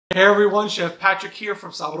Hey everyone, Chef Patrick here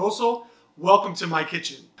from Sabroso. Welcome to my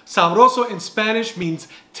kitchen. Sabroso in Spanish means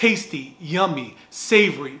tasty, yummy,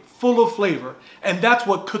 savory, full of flavor, and that's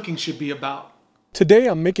what cooking should be about. Today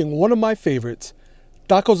I'm making one of my favorites,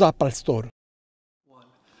 tacos al pastor.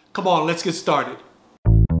 Come on, let's get started.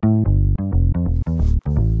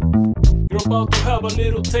 You're about to have a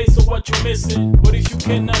little taste of what you're missing. But if you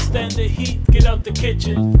cannot stand the heat, get out the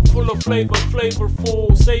kitchen. Full of flavor,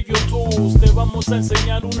 flavorful, save your tools. Te vamos a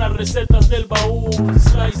enseñar unas recetas del baúl.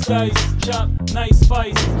 Slice, dice, chop, nice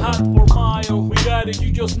spice, hot or mild. We got it,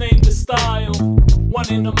 you just name the style. One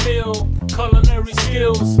in a meal, culinary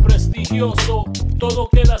skills, prestigioso. Todo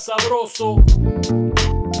queda sabroso.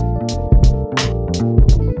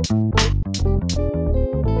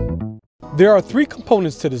 There are three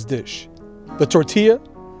components to this dish: the tortilla,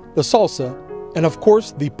 the salsa, and of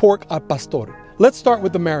course the pork al pastor. Let's start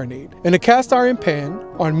with the marinade. In a cast iron pan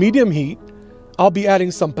on medium heat, I'll be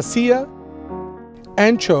adding some pasilla,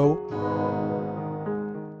 ancho,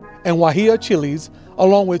 and guajillo chilies,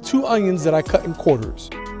 along with 2 onions that I cut in quarters.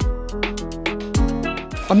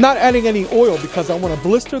 I'm not adding any oil because I want to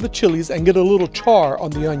blister the chilies and get a little char on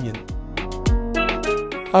the onion.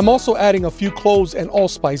 I'm also adding a few cloves and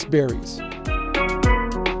allspice berries.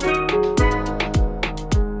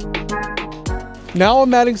 Now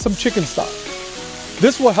I'm adding some chicken stock.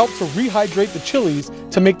 This will help to rehydrate the chilies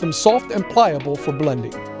to make them soft and pliable for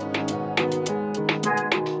blending.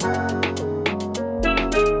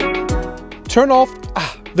 Turn off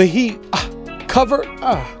the heat, cover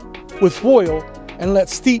with foil and let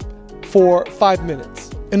steep for 5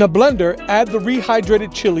 minutes. In a blender, add the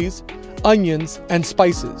rehydrated chilies, onions, and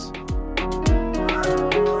spices.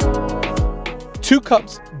 2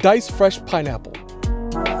 cups diced fresh pineapple.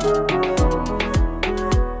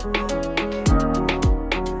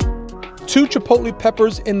 2 chipotle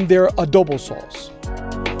peppers in their adobo sauce.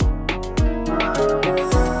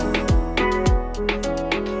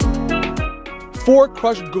 4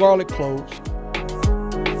 crushed garlic cloves.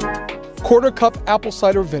 1/4 cup apple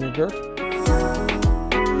cider vinegar.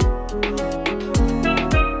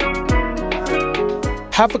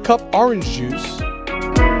 1/2 cup orange juice.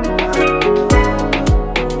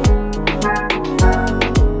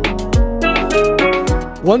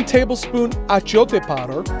 1 tablespoon achiote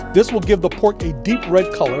powder. This will give the pork a deep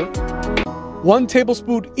red color. 1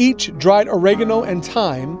 tablespoon each dried oregano and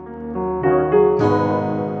thyme.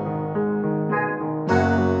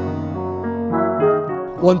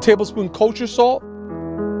 1 tablespoon kosher salt.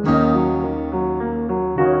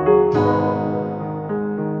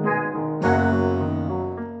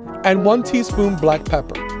 And 1 teaspoon black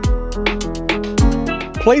pepper.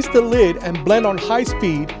 Place the lid and blend on high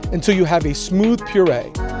speed until you have a smooth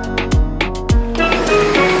puree.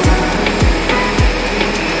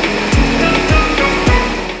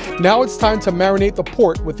 Now it's time to marinate the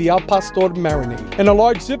pork with the al pastor marinade. In a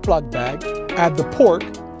large Ziploc bag, add the pork.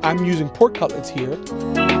 I'm using pork cutlets here.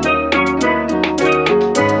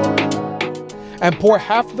 And pour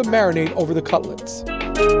half of the marinade over the cutlets.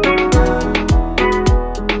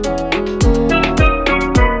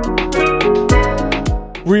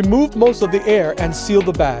 Remove most of the air and seal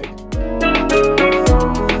the bag.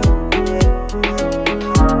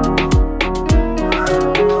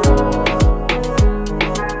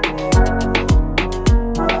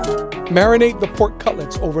 Marinate the pork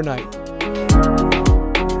cutlets overnight.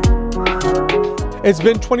 It's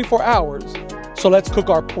been 24 hours, so let's cook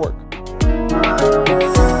our pork.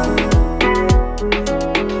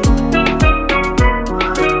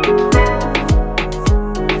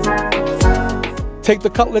 Take the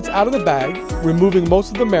cutlets out of the bag, removing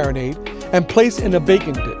most of the marinade, and place in a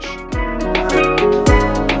baking dish.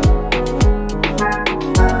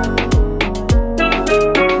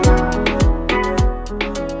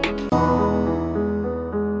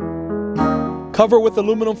 Cover with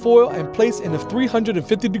aluminum foil and place in a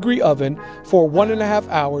 350-degree oven for 1.5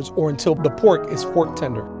 hours or until the pork is fork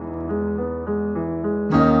tender.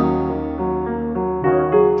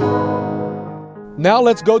 Now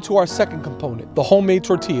let's go to our second component, the homemade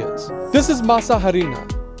tortillas. This is masa harina,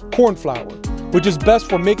 corn flour, which is best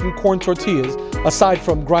for making corn tortillas aside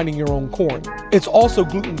from grinding your own corn. It's also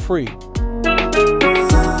gluten-free.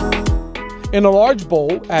 In a large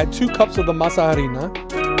bowl, add 2 cups of the masa harina.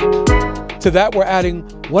 To that, we're adding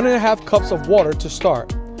 1.5 cups of water to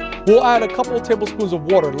start. We'll add a couple of tablespoons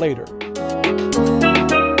of water later.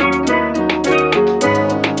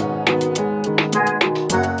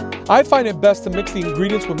 I find it best to mix the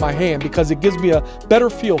ingredients with my hand because it gives me a better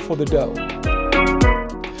feel for the dough.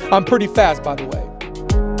 I'm pretty fast, by the way.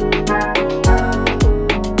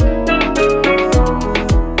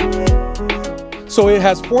 So it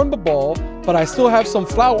has formed the ball, but I still have some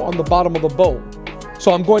flour on the bottom of the bowl.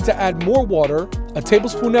 So I'm going to add more water, a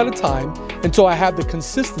tablespoon at a time, until I have the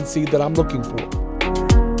consistency that I'm looking for.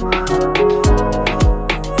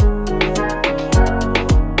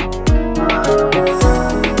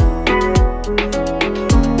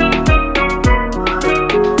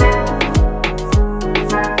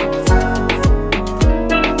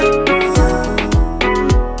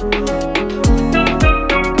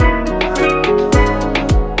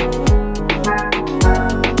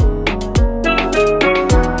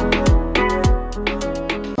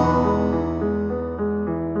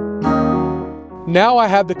 Now I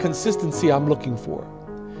have the consistency I'm looking for.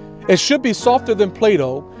 It should be softer than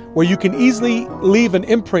Play-Doh, where you can easily leave an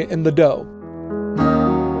imprint in the dough.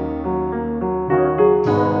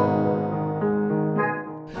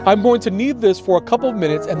 I'm going to knead this for a couple of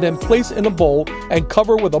minutes and then place in a bowl and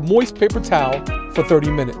cover with a moist paper towel for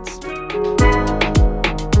 30 minutes.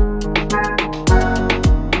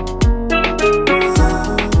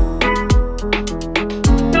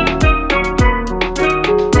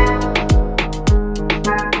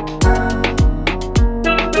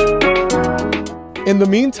 In the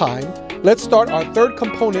meantime, let's start our third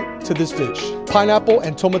component to this dish, pineapple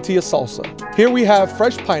and tomatillo salsa. Here we have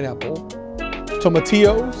fresh pineapple,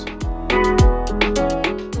 tomatillos,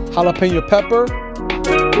 jalapeno pepper,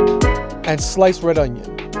 and sliced red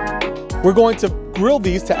onion. We're going to grill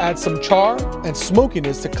these to add some char and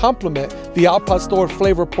smokiness to complement the al pastor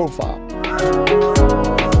flavor profile.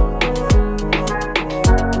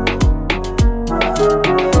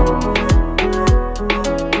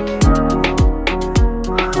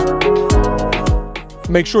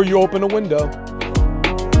 Make sure you open a window.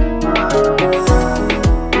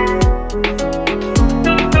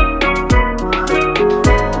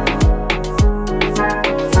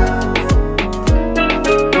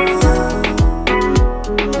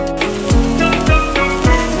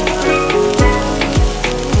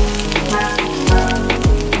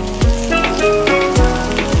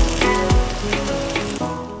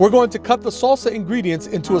 We're going to cut the salsa ingredients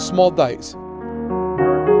into a small dice.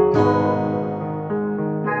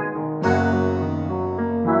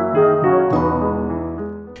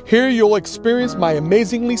 Here you'll experience my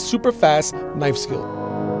amazingly super fast knife skill.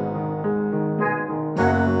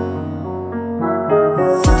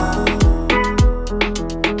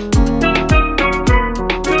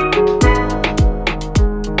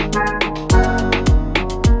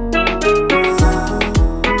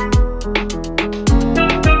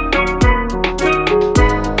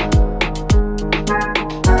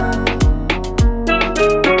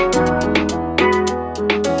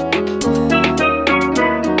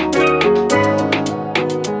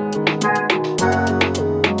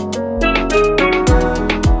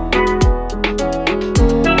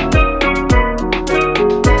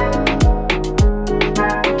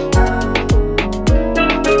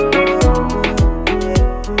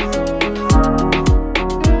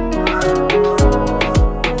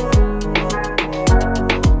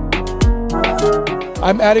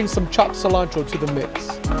 I'm adding some chopped cilantro to the mix.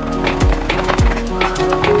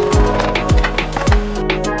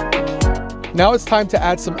 Now it's time to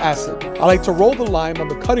add some acid. I like to roll the lime on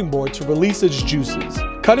the cutting board to release its juices.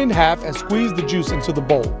 Cut in half and squeeze the juice into the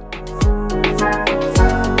bowl.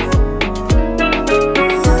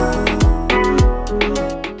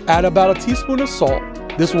 Add about a teaspoon of salt,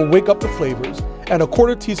 this will wake up the flavors, and a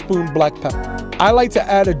quarter teaspoon black pepper. I like to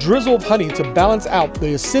add a drizzle of honey to balance out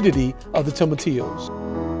the acidity of the tomatillos.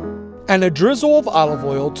 And a drizzle of olive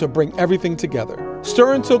oil to bring everything together.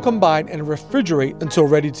 Stir until combined and refrigerate until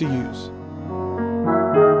ready to use.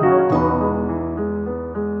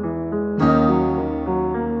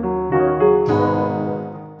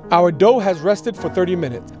 Our dough has rested for 30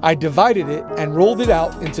 minutes. I divided it and rolled it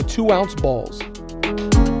out into 2-ounce balls.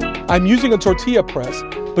 I'm using a tortilla press,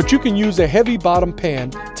 but you can use a heavy bottom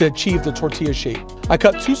pan to achieve the tortilla shape. I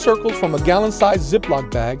cut 2 circles from a gallon-sized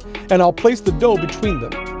Ziploc bag, and I'll place the dough between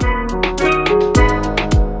them.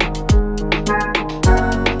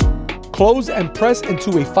 Close and press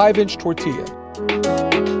into a 5-inch tortilla.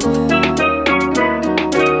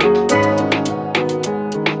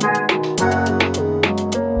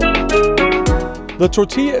 The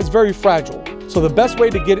tortilla is very fragile, so the best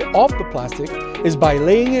way to get it off the plastic is by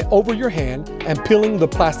laying it over your hand and peeling the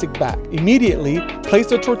plastic back. Immediately, place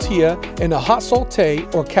the tortilla in a hot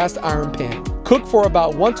sauté or cast iron pan. Cook for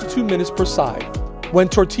about 1 to 2 minutes per side. When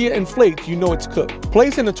tortilla inflates, you know it's cooked.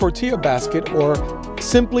 Place in a tortilla basket or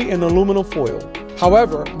simply in aluminum foil.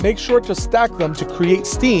 However, make sure to stack them to create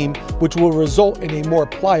steam, which will result in a more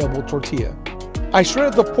pliable tortilla. I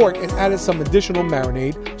shredded the pork and added some additional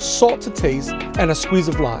marinade, salt to taste, and a squeeze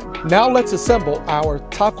of lime. Now let's assemble our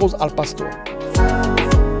tacos al pastor.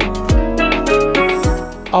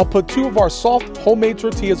 I'll put 2 of our soft homemade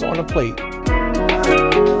tortillas on a plate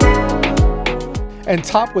and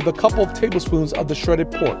top with a couple of tablespoons of the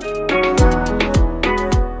shredded pork.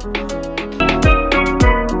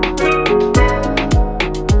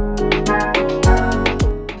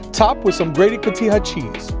 Top with some grated cotija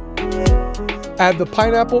cheese. Add the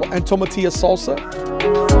pineapple and tomatillo salsa.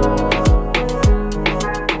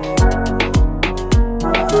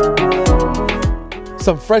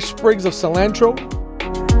 Some fresh sprigs of cilantro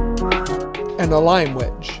and a lime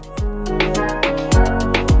wedge.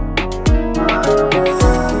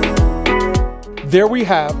 There we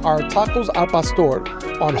have our tacos al pastor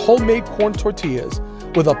on homemade corn tortillas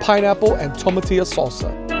with a pineapple and tomatillo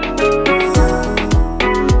salsa.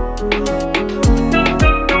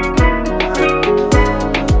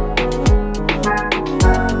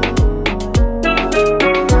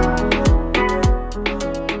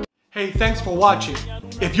 Hey, thanks for watching.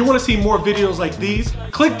 If you want to see more videos like these,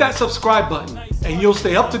 click that subscribe button and you'll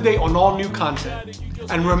stay up to date on all new content.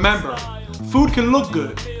 And remember, food can look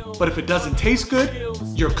good, but if it doesn't taste good,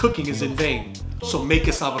 your cooking is in vain. So make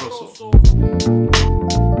it sabroso.